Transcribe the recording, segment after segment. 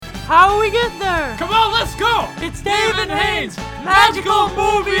How we get there? Come on, let's go! It's Dave and Haynes' Magical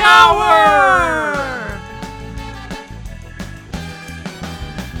Movie Hour!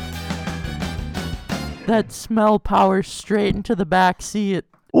 That smell powers straight into the back seat.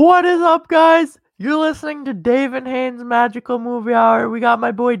 What is up, guys? You're listening to Dave and Haynes' Magical Movie Hour. We got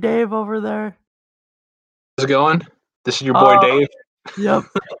my boy Dave over there. How's it going? This is your boy Dave. Yep.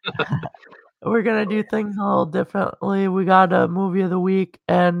 We're going to do things a little differently. We got a movie of the week,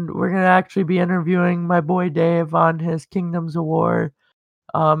 and we're going to actually be interviewing my boy Dave on his Kingdoms of War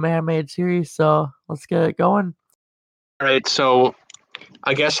animated series. So let's get it going. All right, so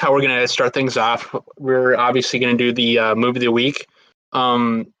I guess how we're going to start things off, we're obviously going to do the movie of the week.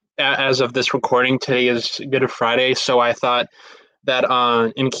 As of this recording, today is Good Friday, so I thought that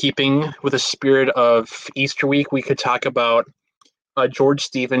in keeping with the spirit of Easter week, we could talk about George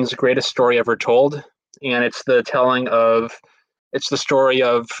Stevens' greatest story ever told, and it's the story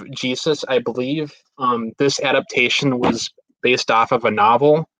of Jesus, I believe. This adaptation was based off of a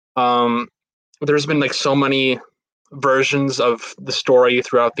novel. There's been like so many versions of the story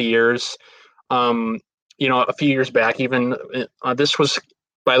throughout the years. A few years back, even this was,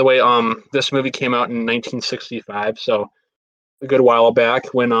 by the way, this movie came out in 1965, so a good while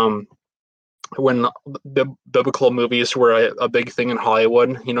back when the biblical movies were a big thing in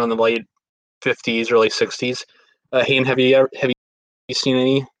Hollywood, in the late 50s, early 60s. Hayden, have you seen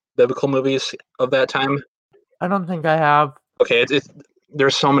any biblical movies of that time? I don't think I have. Okay,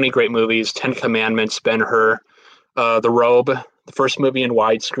 there's so many great movies. Ten Commandments, Ben-Hur, The Robe, the first movie in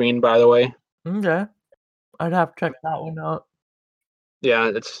widescreen, by the way. Okay. I'd have to check that one out.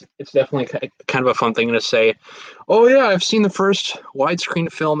 Yeah, it's definitely kind of a fun thing to say. Oh yeah, I've seen the first widescreen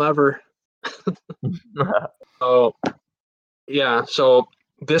film ever. So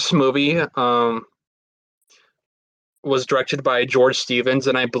this movie was directed by George Stevens,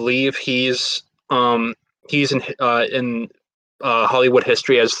 and I believe he's in Hollywood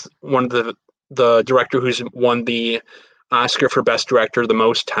history as one of the director who's won the Oscar for Best Director the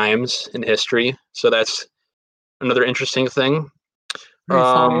most times in history. So that's another interesting thing. Pretty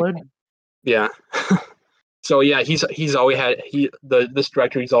solid. Yeah. So yeah, he's always had this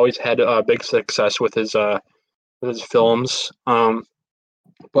director. He's always had big success with his films.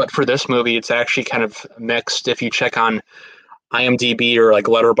 But for this movie, it's actually kind of mixed. If you check on IMDb or like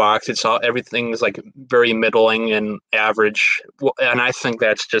Letterboxd, everything is like very middling and average. Well, and I think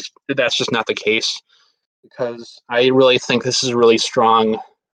that's just not the case, because I really think this is a really strong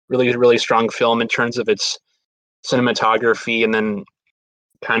film in terms of its cinematography, and then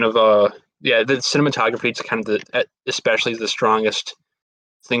kind of the cinematography is kind of especially the strongest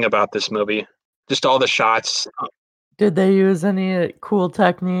thing about this movie. Just all the shots. Did they use any cool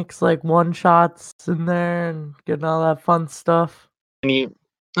techniques like one shots in there and getting all that fun stuff?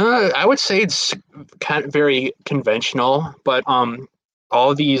 I would say it's kind of very conventional, but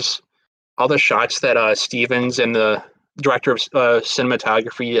all the shots that Stevens and the director of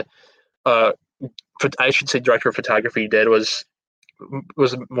cinematography, I should say director of photography, did was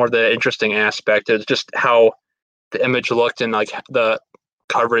more the interesting aspect. It's just how the image looked and like the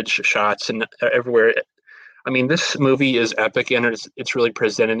coverage shots and everywhere. I mean, this movie is epic, and it's really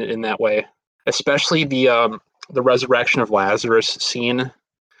presented in that way. Especially the resurrection of Lazarus scene.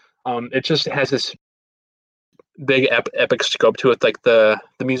 It just has this big epic scope to it. Like the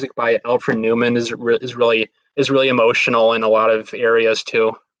music by Alfred Newman is really emotional in a lot of areas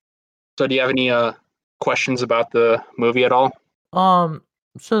too. So, do you have any questions about the movie at all?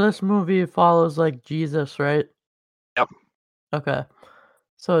 So this movie follows like Jesus, right? Yep. Okay.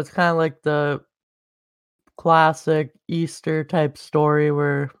 So it's kind of like the classic Easter type story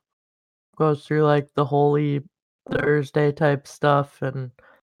where it goes through like the Holy Thursday type stuff and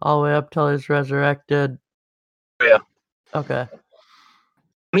all the way up till he's resurrected. Yeah. Okay.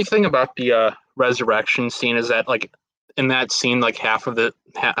 Funny thing about the resurrection scene is that, like, in that scene, like half of the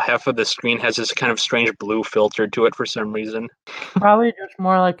screen has this kind of strange blue filter to it for some reason. Probably just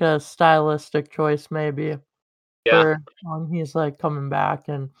more like a stylistic choice, maybe. Yeah. For when he's like coming back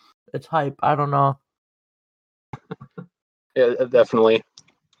and it's hype. I don't know. Yeah, definitely.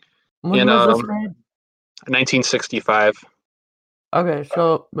 When was this made? 1965. Okay,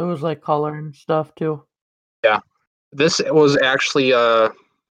 so it was like color and stuff too. Yeah. This was actually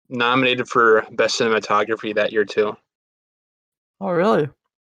nominated for Best Cinematography that year too. Oh, really?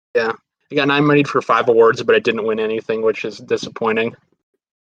 Yeah. It got nominated for 5 awards, but it didn't win anything, which is disappointing.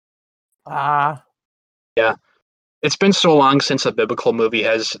 Ah. Yeah. It's been so long since a biblical movie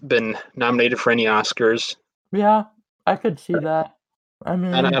has been nominated for any Oscars. Yeah, I could see that. I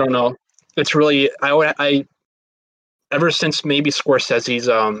mean, And I don't know. It's really I ever since maybe Scorsese's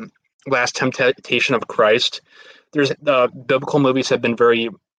Last Temptation of Christ. There's biblical movies have been very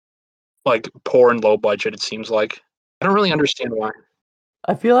like poor and low budget. It seems like I don't really understand why.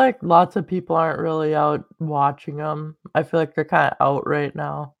 I feel like lots of people aren't really out watching them. I feel like they're kinda out right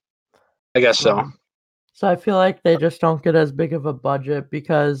now. I guess so. So so I feel like they just don't get as big of a budget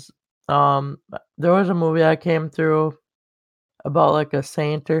because, there was a movie that came through about, like, a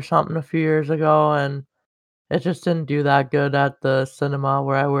saint or something a few years ago, and it just didn't do that good at the cinema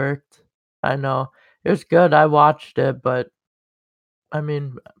where I worked. I know. It was good, I watched it, but, I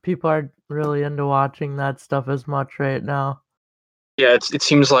mean, people aren't really into watching that stuff as much right now. Yeah, it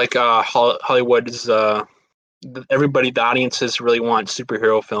seems like Hollywood is everybody, the audiences really want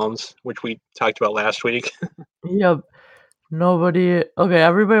superhero films, which we talked about last week. Yep. Nobody okay,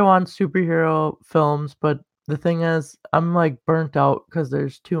 everybody wants superhero films, but the thing is, I'm, like, burnt out because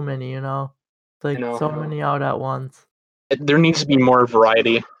there's too many, you know? You Like, know, so many out at once. there needs to be more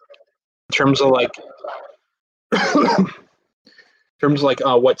variety in terms of like in terms of like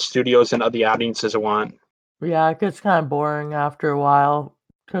what studios and other audiences want. Yeah, it gets kinda boring after a while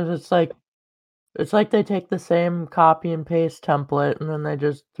because it's like they take the same copy and paste template, and then they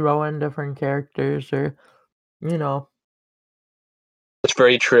just throw in different characters or, you know. It's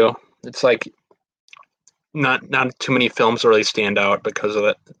very true. It's like not too many films really stand out because of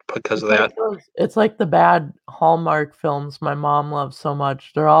it because of that. It's like the bad Hallmark films my mom loves so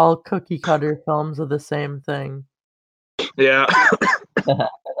much. They're all cookie cutter films of the same thing. Yeah.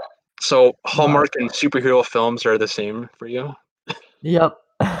 So But Hallmark and superhero films are the same for you. yep.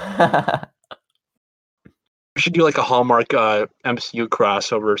 We should do like a Hallmark MCU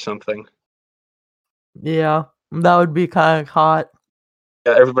crossover or something. Yeah, that would be kinda hot.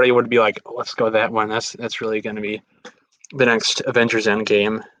 Yeah, everybody would be like, oh, "Let's go that one. That's really going to be the next Avengers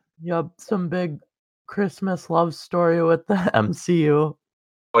Endgame." Yep, some big Christmas love story with the MCU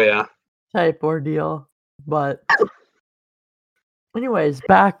Oh yeah. type ordeal. But anyways,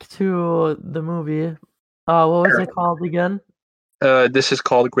 back to the movie. What was it called again? This is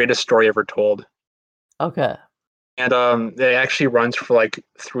called Greatest Story Ever Told, Okay. and it actually runs for like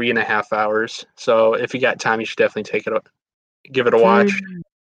 3.5 hours. So if you got time, you should definitely give it a watch.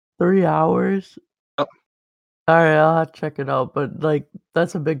 3 hours? Oh, Alright, I'll have to check it out, but, like,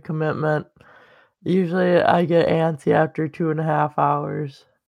 that's a big commitment. Usually, I get antsy after 2.5 hours.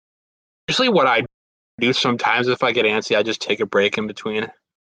 usually, what I do sometimes if I get antsy, I just take a break in between.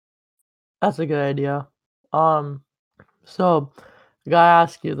 That's a good idea. Um, so, I gotta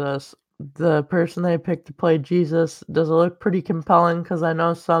ask you this. The person they picked to play Jesus, does it look pretty compelling? Because I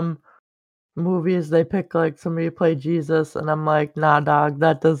know some movies, they pick, like, somebody to play Jesus, and I'm like, "Nah, dog,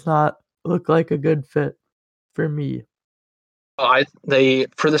 that does not look like a good fit for me." I they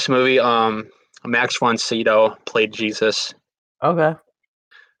for this movie, Max von Sydow played Jesus. Okay,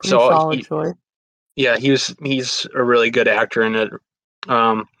 pretty So solid choice. yeah, he's a really good actor in it.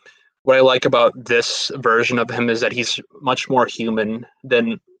 Um, what I like about this version of him is that he's much more human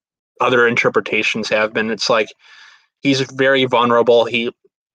than other interpretations have been. It's like he's very vulnerable.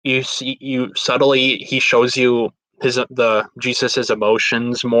 You subtly he shows you the Jesus's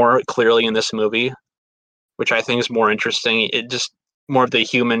emotions more clearly in this movie, which I think is more interesting. It just more of the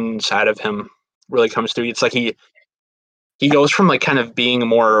human side of him really comes through. It's like he goes from like kind of being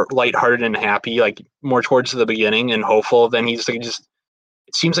more lighthearted and happy, like more towards the beginning and hopeful. Then he's like just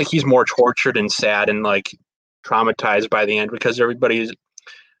it seems like he's more tortured and sad and like traumatized by the end because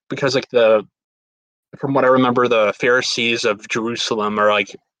like the from what I remember, the Pharisees of Jerusalem are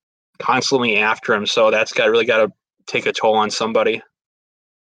like constantly after him. So that's got to take a toll on somebody.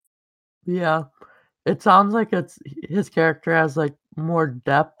 Yeah. It sounds like it's his character has, like, more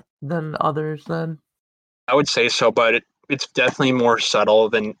depth than others then. I would say so, but it's definitely more subtle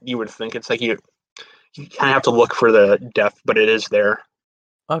than you would think. It's like you kind of have to look for the depth, but it is there.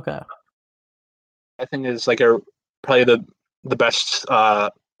 Okay. I think is like a probably the best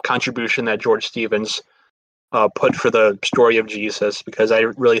contribution that George Stevens put for the story of Jesus because I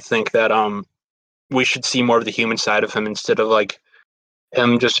really think that we should see more of the human side of him instead of like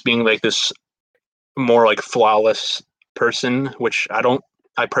him just being like this more like flawless person, which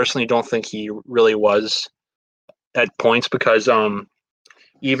I personally don't think he really was at points because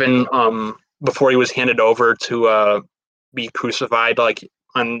even before he was handed over to be crucified, like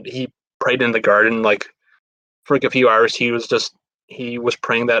he prayed in the garden like for like a few hours. He was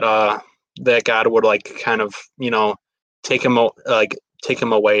praying that that God would like kind of take him like take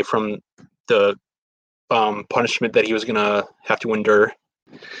him away from the punishment that he was gonna have to endure.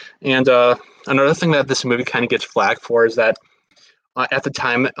 And another thing that this movie kind of gets flack for is that at the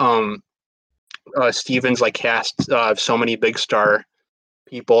time Stevens like cast so many big star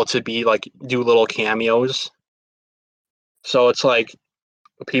people to be like do little cameos. So it's like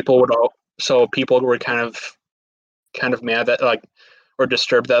people would all so people were kind of mad that like or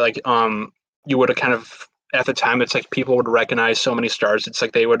disturbed that like you would have kind of at the time it's like people would recognize so many stars. It's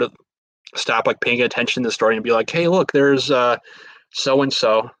like they would stop like paying attention to the story and be like, hey, look, there's so and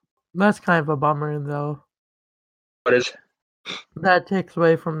so. That's kind of a bummer, though. What is That takes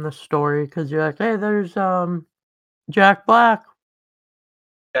away from the story because 'cause you're like, "Hey, there's, Jack Black."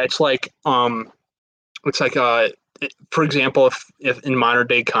 it's like for example, if in modern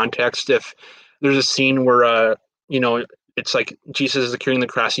day context, if there's a scene where you know it's like Jesus is carrying the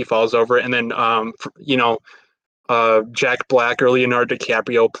cross, he falls over, and then Jack Black or Leonardo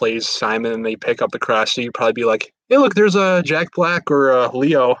DiCaprio plays Simon, and they pick up the cross, so you'd probably be like, hey, look, there's a Jack Black or a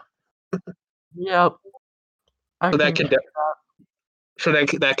Leo. Yep. I So that can could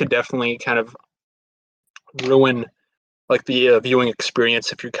get that could definitely kind of ruin like the viewing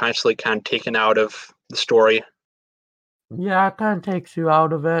experience if you're constantly kind of taken out of the story. Yeah, it kinda takes you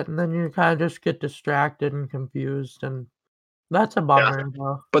out of it, and then you kinda just get distracted and confused, and that's a Yeah. bummer,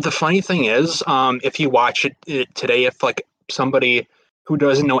 though. But the funny thing is, if you watch it today, if like somebody who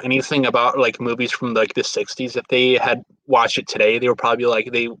doesn't know anything about like movies from like the '60s, if they had watched it today, they would probably like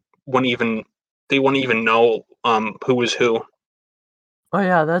wouldn't even they wouldn't even know who was who. Oh,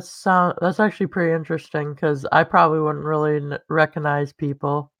 yeah, that's actually pretty interesting because I probably wouldn't really recognize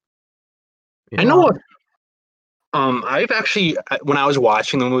people, you I know. know? I've actually when I was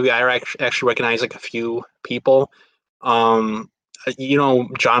watching the movie, I actually recognized like a few people. Um, you know,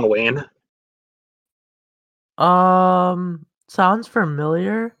 John Wayne. Sounds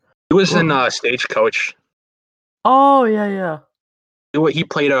familiar. He was Well, in Stagecoach. oh, yeah, yeah. He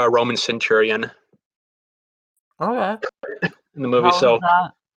played a Roman centurion Okay. in the movie, How was so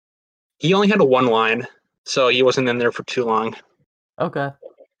that? he only had a one line, so he wasn't in there for too long. Okay.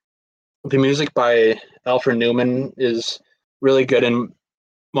 The music by Alfred Newman is really good and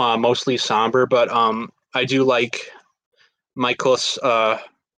mostly somber, but I do like Michaelis.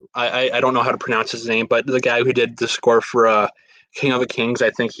 I don't know how to pronounce his name, but the guy who did the score for King of the Kings, I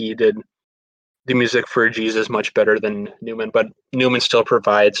think he did the music for Jesus much better than Newman, but Newman still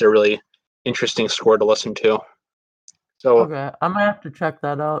provides a really interesting score to listen to. So, Okay, I might have to check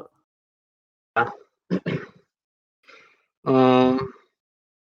that out. um,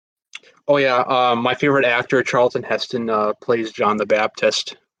 oh yeah, my favorite actor Charlton Heston plays John the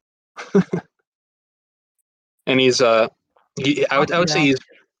Baptist, and Oh, I would say yeah.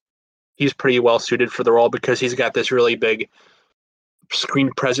 he's pretty well suited for the role because he's got this really big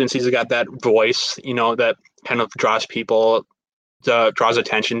screen presence. He's got that voice, that kind of draws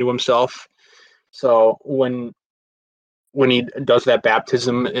attention to himself. So when he does that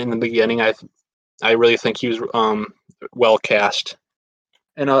baptism in the beginning, I really think he was well cast.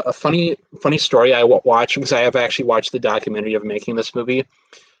 And a funny story I watched because I have actually watched the documentary of making this movie.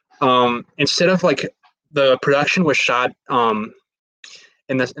 Instead of like the production was shot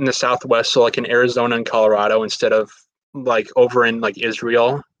in the Southwest, so like in Arizona and Colorado, instead of like over in like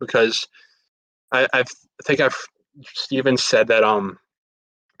Israel, because I think I've Steven said that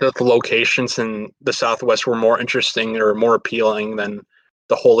the locations in the Southwest were more interesting or more appealing than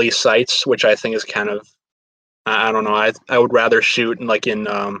the holy sites, which I think is kind of I don't know. I would rather shoot in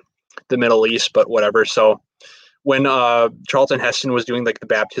the Middle East, but whatever. So when Charlton Heston was doing like the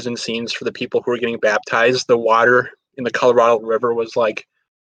baptism scenes for the people who were getting baptized, the water in the Colorado River was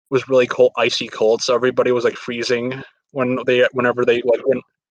really cold, icy cold. So everybody was like freezing whenever they like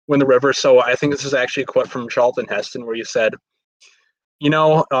when the river. So I think this is actually a quote from Charlton Heston where he said, you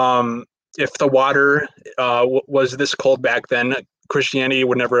know, if the water was this cold back then, Christianity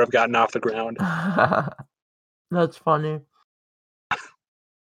would never have gotten off the ground. That's funny.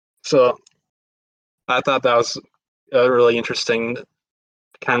 So I thought that was really interesting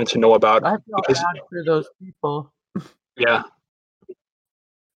kind of to know about I feel because bad for those people. yeah,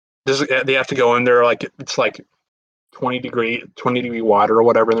 they have to go in there like it's like 20-degree water or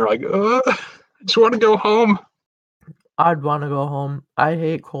whatever, and they're like, I just want to go home. I'd wanna go home. I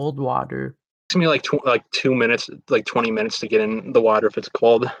hate cold water. It takes me like 2 minutes, like 20 minutes to get in the water if it's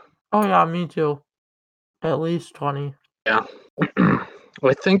cold. Oh, yeah, me too. At least 20. Yeah.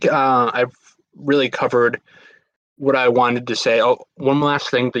 Well, I think I've really covered what I wanted to say. Oh, one last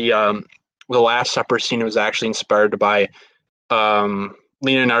thing: the Last Supper scene was actually inspired by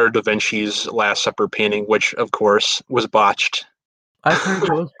Leonardo da Vinci's Last Supper painting, which of course was botched. I've heard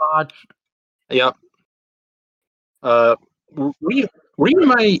it was botched. Yep. Were you in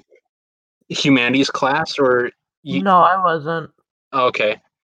my humanities class or you? No, I wasn't. Okay.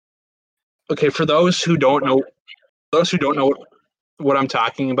 Okay. For those who don't know what I'm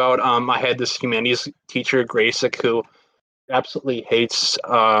talking about. I had this humanities teacher, Graysick, who absolutely hates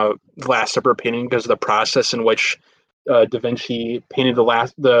the Last Supper painting because of the process in which Da Vinci painted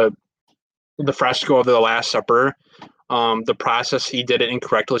the fresco of the Last Supper. The process, he did it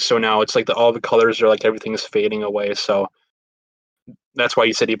incorrectly, so now it's like all the colors are like everything's fading away. So that's why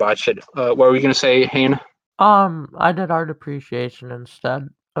he said he botched it. What were we gonna say, Hayne? I did art appreciation instead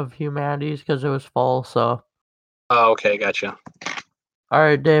of humanities because it was full. So, Oh, okay, gotcha. all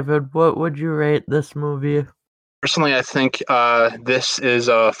right, David, what would you rate this movie? Personally, I think this is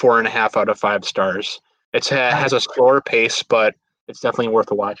a 4.5 out of 5 stars. It has a slower pace, but it's definitely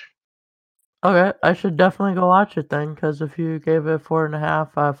worth a watch. Okay, I should definitely go watch it then, because if you gave it 4.5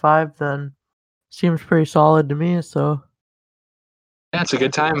 out of 5, then seems pretty solid to me. So, Yeah, it's a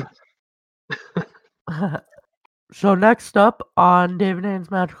good time. so next up on David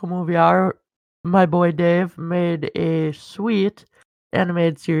Haynes Magical Movie Hour, my boy Dave made a sweet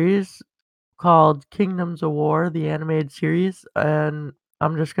animated series called Kingdoms of War, the animated series, and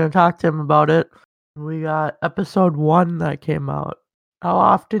I'm just gonna talk to him about it. We got episode 1 that came out. How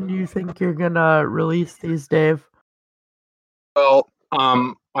often do you think you're gonna release these, Dave? Well,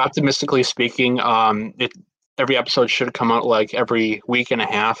 optimistically speaking, every episode should come out like every week and a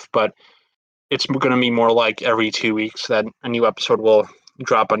half, but it's going to be more like every 2 weeks that a new episode will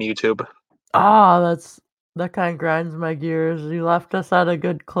drop on YouTube. Ah, that kind of grinds my gears. You left us at a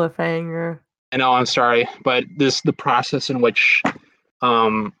good cliffhanger. I know, I'm sorry, but the process in which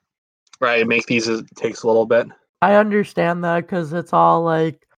um, I make these takes a little bit. I understand that because it's all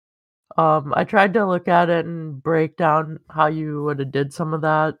like, I tried to look at it and break down how you would have did some of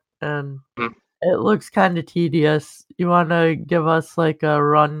that, and Mm. it looks kind of tedious. You want to give us like a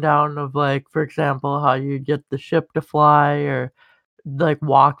rundown of, like, for example, how you get the ship to fly or like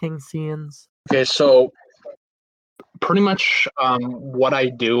walking scenes? Okay, so pretty much what I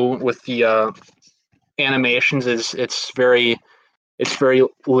do with the animations is it's very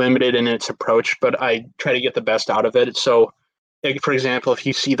limited in its approach, but I try to get the best out of it. So, like, for example, if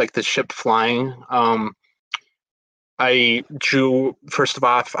you see like the ship flying, first of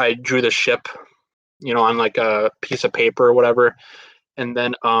all, I drew the ship, on like a piece of paper or whatever, and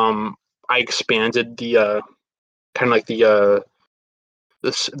then I expanded the kind of like the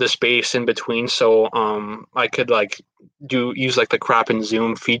space in between, so I could like use like the crop and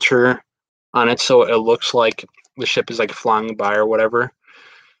zoom feature on it, so it looks like the ship is like flying by or whatever.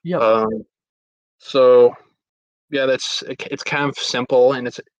 Yep. Um, so yeah, it's kind of simple, and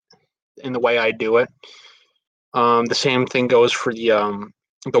it's in the way I do it. The same thing goes for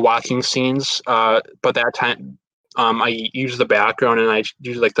the walking scenes, but that time I use the background and I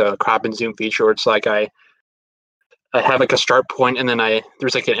use like the crop and zoom feature. Where it's like I have like a start point and then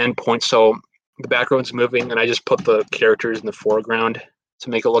there's like an end point, so the background's moving, and I just put the characters in the foreground to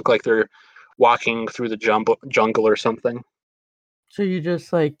make it look like they're walking through the jungle or something. So you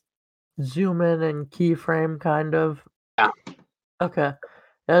just like zoom in and keyframe kind of. Yeah, Okay.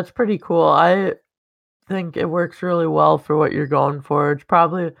 Yeah, it's pretty cool. I think it works really well for what you're going for. It's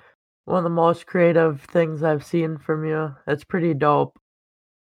probably one of the most creative things I've seen from you. It's pretty dope.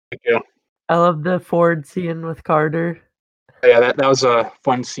 thank you. I love the Ford scene with Carter. Yeah, that was a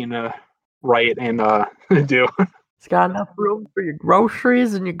fun scene to write and do. It's got enough room for your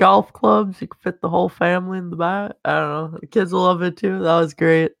groceries and your golf clubs. You can fit the whole family in the back. I don't know. The kids will love it too. That was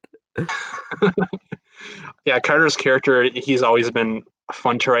great. Yeah, Carter's character, he's always been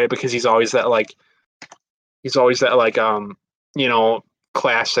fun to write because he's always that you know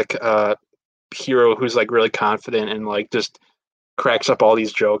classic hero who's like really confident and like just cracks up all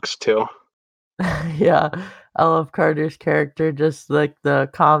these jokes too. Yeah, I love Carter's character, just like the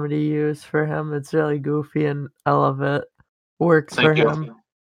comedy use for him. It's really goofy and I love it. Works for Thank you. him.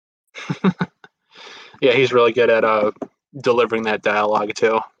 Yeah, he's really good at delivering that dialogue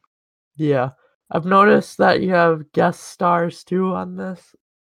too. Yeah. I've noticed that you have guest stars too on this.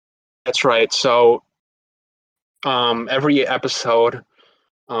 That's right. So every episode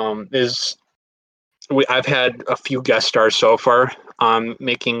is I've had a few guest stars so far.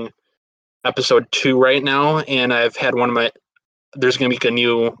 Making episode 2 right now, and I've had one of my. There's going to be a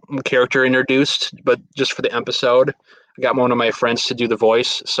new character introduced, but just for the episode, I got one of my friends to do the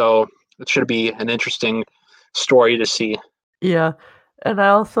voice, so it should be an interesting story to see. Yeah. And I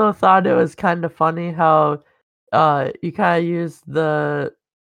also thought it was kind of funny how you kind of used the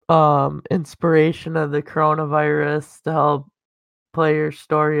inspiration of the coronavirus to help play your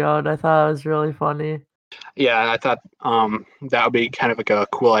story out. I thought it was really funny. Yeah, I thought that would be kind of like a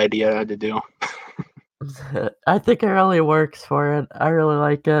cool idea to do. I think it really works for it. I really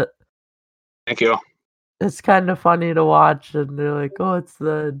like it. Thank you. It's kind of funny to watch, and they're like, "Oh, it's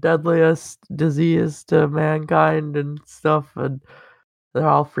the deadliest disease to mankind and stuff," and they're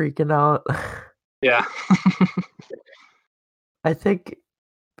all freaking out. Yeah. I think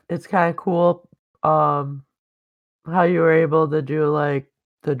it's kinda cool, um, how you were able to do, like,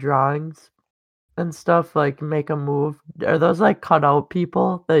 the drawings and stuff, like, make 'em move. Are those, like, cut out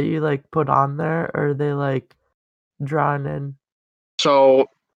people that you, like, put on there, or are they, like, drawn in? So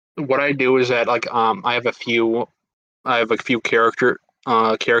what I do is that like I have a few characters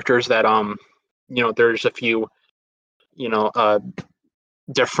that there's a few you know uh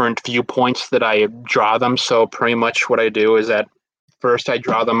different viewpoints that I draw them. So pretty much what I do is that first I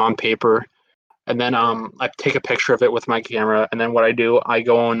draw them on paper, and then I take a picture of it with my camera, and then what I do I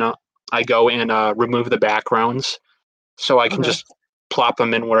go and remove the backgrounds so I can Okay. just plop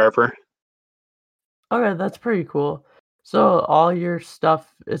them in wherever. Okay, that's pretty cool. So all your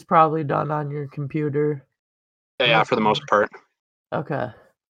stuff is probably done on your computer, I'm Yeah, for the assuming? most part. Okay,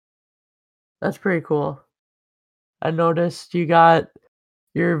 that's pretty cool. I noticed you got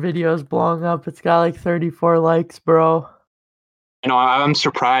your videos blowing up. It's got like 34 likes, bro. I'm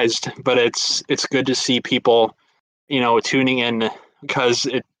surprised, but it's good to see people tuning in because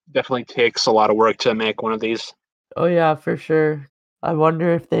it definitely takes a lot of work to make one of these. Oh yeah, for sure. I wonder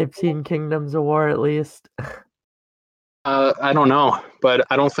if they've seen Kingdoms of War at least. I don't know, but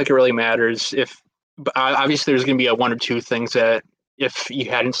I don't think it really matters if. But obviously, there's going to be a one or two things that if you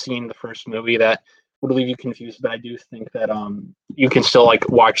hadn't seen the first movie that would leave you confused. But I do think that you can still like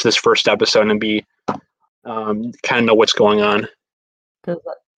watch this first episode and be kind of know what's going on. 'Cause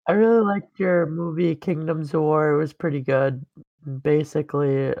I really liked your movie Kingdoms of War. It was pretty good.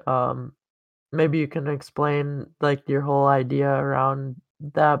 Basically, maybe you can explain like your whole idea around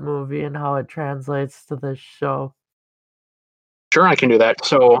that movie and how it translates to this show. Sure, I can do that.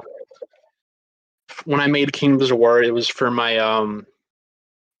 So when I made Kingdoms of War, it was for my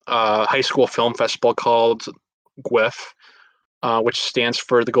high school film festival called GWIF, which stands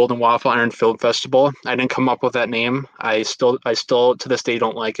for the Golden Waffle Iron Film Festival. I didn't come up with that name. I still to this day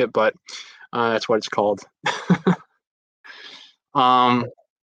don't like it, but that's what it's called. Um,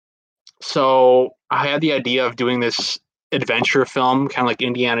 so I had the idea of doing this adventure film, kind of like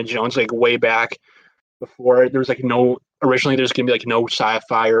Indiana Jones, like way back before there was like no. Originally, there's gonna be like no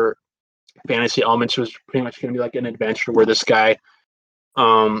sci-fi or fantasy elements. It was pretty much gonna be like an adventure where this guy,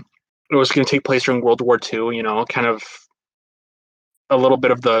 um, it was gonna take place during World War II. Kind of a little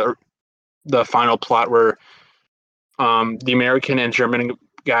bit of the final plot where the American and German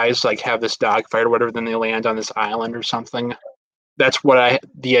guys like have this dogfight or whatever, then they land on this island or something. That's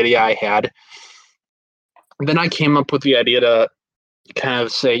the idea I had. And then I came up with the idea to kind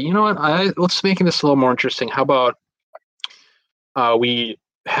of say, you know what, let's make this a little more interesting. How about we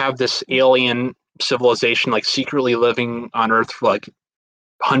have this alien civilization like secretly living on Earth for like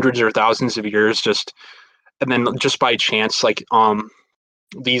hundreds or thousands of years, and then just by chance, like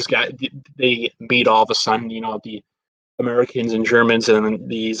these guys they meet all of a sudden, the Americans and Germans and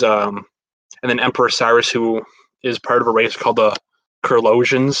and then Emperor Cyrus, who is part of a race called the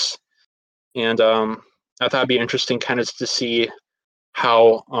Kurlosians. And I thought it'd be interesting kind of to see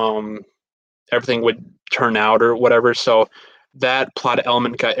how everything would turn out or whatever. So that plot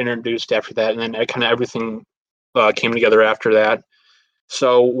element got introduced after that, and then kind of everything came together after that.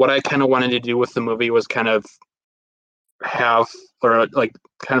 So what I kind of wanted to do with the movie was kind of have or like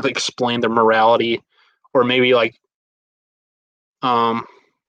kind of explain the morality, or maybe like um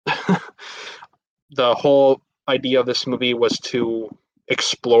the whole idea of this movie was to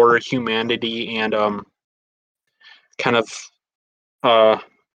explore humanity and kind of uh,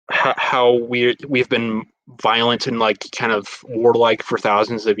 how we've been violent and like kind of warlike for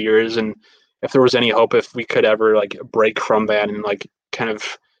thousands of years, and if there was any hope if we could ever like break from that and like kind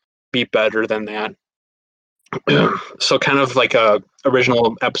of be better than that. So kind of like a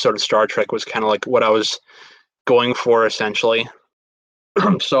original episode of Star Trek was kind of like what I was going for essentially.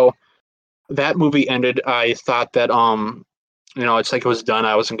 So that movie ended. I thought that it's like it was done.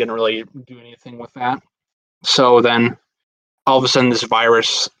 I wasn't gonna really do anything with that. So then all of a sudden this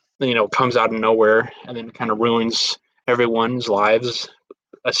virus, comes out of nowhere and then kind of ruins everyone's lives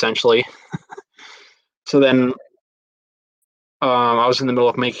essentially. So then I was in the middle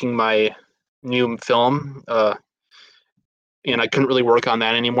of making my new film, and I couldn't really work on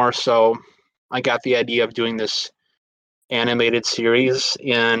that anymore. So I got the idea of doing this animated series,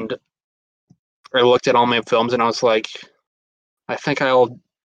 and I looked at all my films and I was like, I think I'll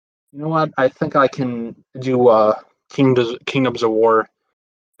you know what? I think I can do a Kingdoms of War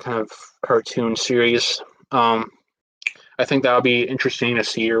kind of cartoon series. I think that would be interesting to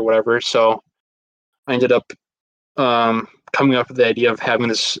see or whatever. So I ended up coming up with the idea of having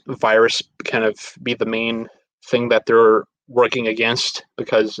this virus kind of be the main thing that they're working against,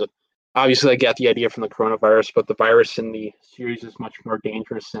 because obviously I got the idea from the coronavirus, but the virus in the series is much more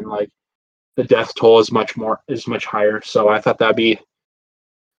dangerous, and like the death toll is much higher. So I thought that'd be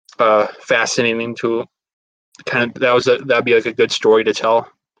fascinating to kind of that'd be like a good story to tell.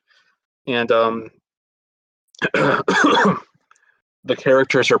 And the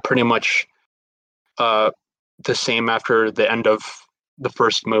characters are pretty much the same after the end of the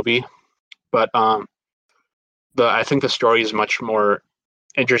first movie, but I think the story is much more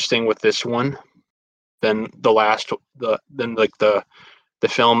interesting with this one than the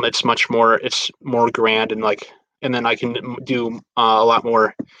film. It's more grand, and then I can do a lot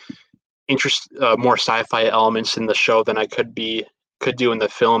more more sci-fi elements in the show than I could do in the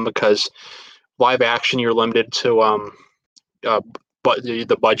film, because live action you're limited to but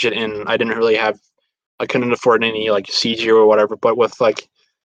the budget, and I couldn't afford any like CG or whatever. But with like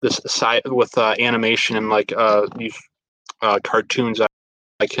this side with animation and like these cartoons,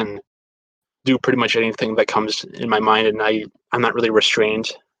 I can do pretty much anything that comes in my mind, and I'm not really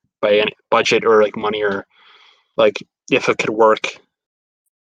restrained by any budget or like money or like if it could work.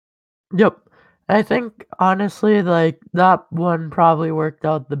 Yep. I think honestly, like that one probably worked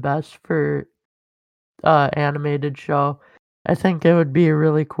out the best for animated show. I think it would be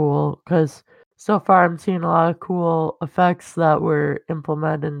really cool because so far I'm seeing a lot of cool effects that were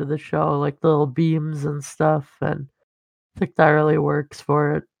implemented into the show, like little beams and stuff, and I think that really works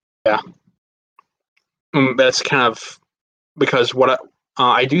for it. Yeah. That's kind of because what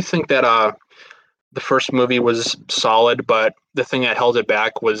I do think that the first movie was solid, but the thing that held it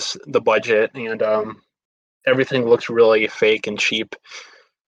back was the budget, and everything looks really fake and cheap.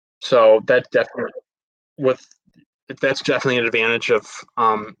 So that's definitely an advantage of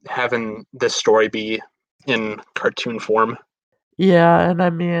having this story be in cartoon form. Yeah, and I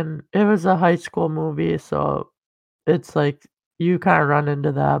mean, it was a high school movie, so it's like you kind of run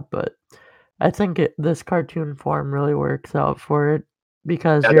into that, but I think this cartoon form really works out for it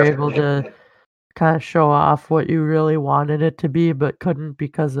because Yeah, you're able definitely. to kind of show off what you really wanted it to be, but couldn't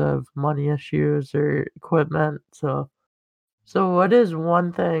because of money issues or equipment. So what is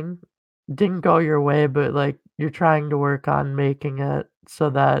one thing didn't go your way, but like you're trying to work on making it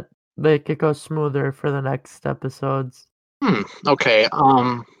so that like it goes smoother for the next episodes? Okay.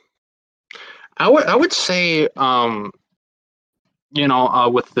 I would say with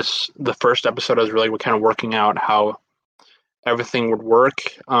the first episode, I was really kind of working out how everything would work.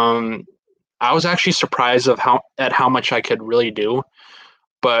 I was actually surprised of how much I could really do.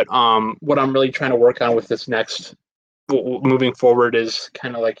 But what I'm really trying to work on with this next moving forward is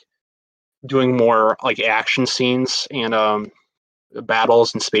kind of like doing more like action scenes and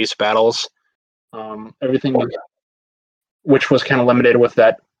battles and space battles. Everything which was kind of limited with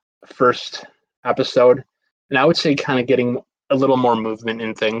that first episode, and I would say kind of getting a little more movement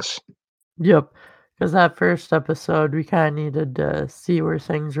in things. Yep, because that first episode we kind of needed to see where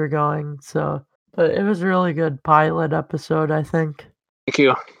things were going. So, but it was a really good pilot episode, I think. Thank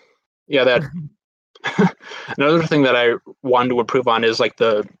you. Yeah, that another thing that I wanted to improve on is like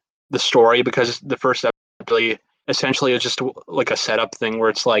the story, because the first episode essentially is just like a setup thing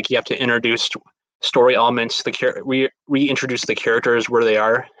where it's like you have to introduce story elements, reintroduce the characters where they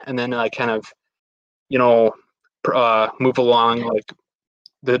are, and then kind of move along like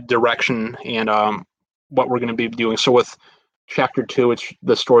the direction and what we're going to be doing. So with chapter 2,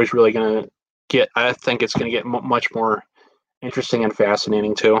 the story's really going to I think it's going to get much more interesting and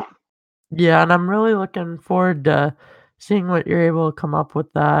fascinating too. Yeah, and I'm really looking forward to seeing what you're able to come up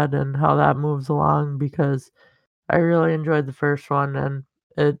with that and how that moves along because I really enjoyed the first one and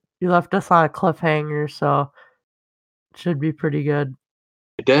you left us on a cliffhanger, so it should be pretty good.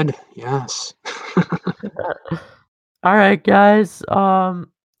 I did, yes. All right, guys.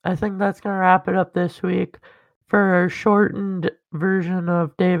 I think that's gonna wrap it up this week for our shortened version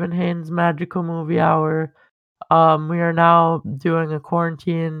of Dave and Haynes Magical Movie Hour. We are now doing a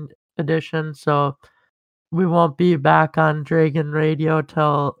quarantine edition, so we won't be back on Dragon Radio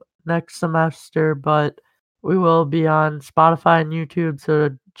till next semester, but we will be on Spotify and YouTube, so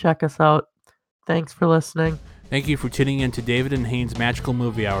check us out. Thanks for listening. Thank you for tuning in to David and Haynes Magical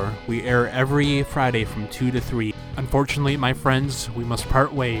Movie Hour. We air every Friday from 2 to 3. Unfortunately, my friends, we must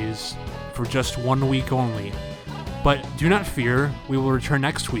part ways for just 1 week only. But do not fear, we will return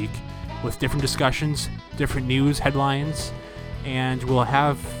next week with different discussions, different news headlines, and we'll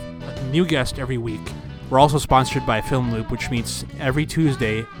have a new guest every week. We're also sponsored by Film Loop, which meets every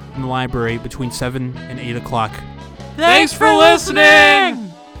Tuesday in the library between 7 and 8 o'clock. Thanks for listening!